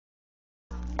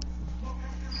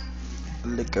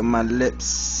Lick at my lips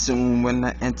soon when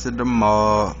I enter the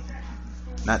mall.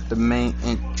 Not the main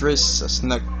interest. I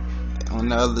snuck on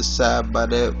the other side by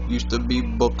that used to be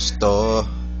bookstore.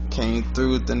 Came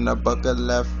through, then I bucket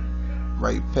left.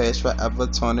 Right past Forever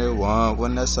 21.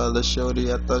 When I saw the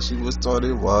shorty, I thought she was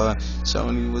 21.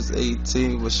 Shorty was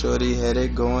 18, but shorty had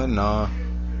it going on.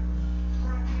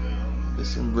 It's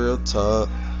some real talk.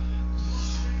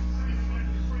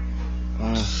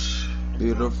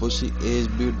 Beautiful she is,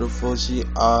 beautiful she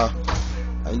are.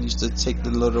 I used to take the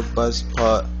little bus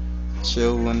part,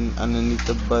 chillin' underneath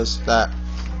the bus stop,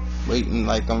 waiting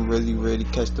like I'm really ready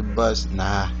to catch the bus.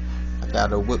 Nah, I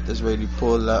got a whip that's ready to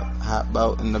pull up, hop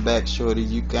out in the back, shorty,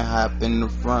 you can hop in the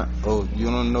front. Oh, you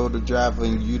don't know the driver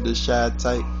and you the shy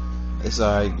type? It's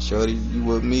alright, shorty, you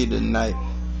with me tonight.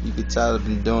 You can tell I've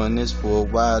been doing this for a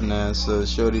while now, so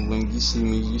shorty, when you see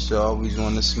me, you should always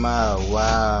want to smile.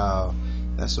 Wow,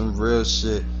 that's some real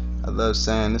shit. I love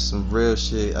saying it's some real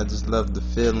shit. I just love the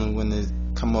feeling when it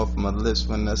come off my lips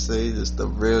when I say it's the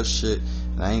real shit.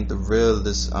 And I ain't the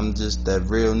realest, I'm just that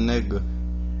real nigga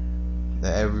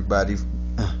that everybody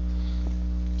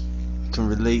can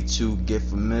relate to, get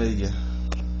familiar.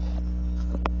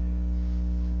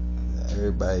 That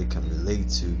everybody can relate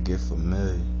to, get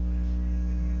familiar.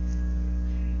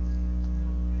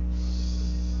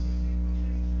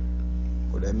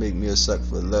 Well, that make me a suck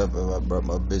for love if I brought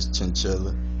my bitch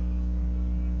Chinchilla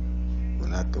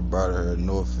when I could brought her a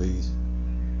North Face.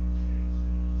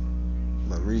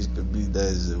 My reason could be that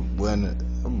is a winner.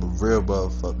 I'm a real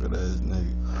motherfucker, ass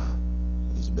nigga.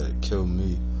 You just better kill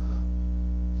me.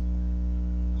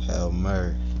 Hail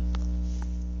Mary.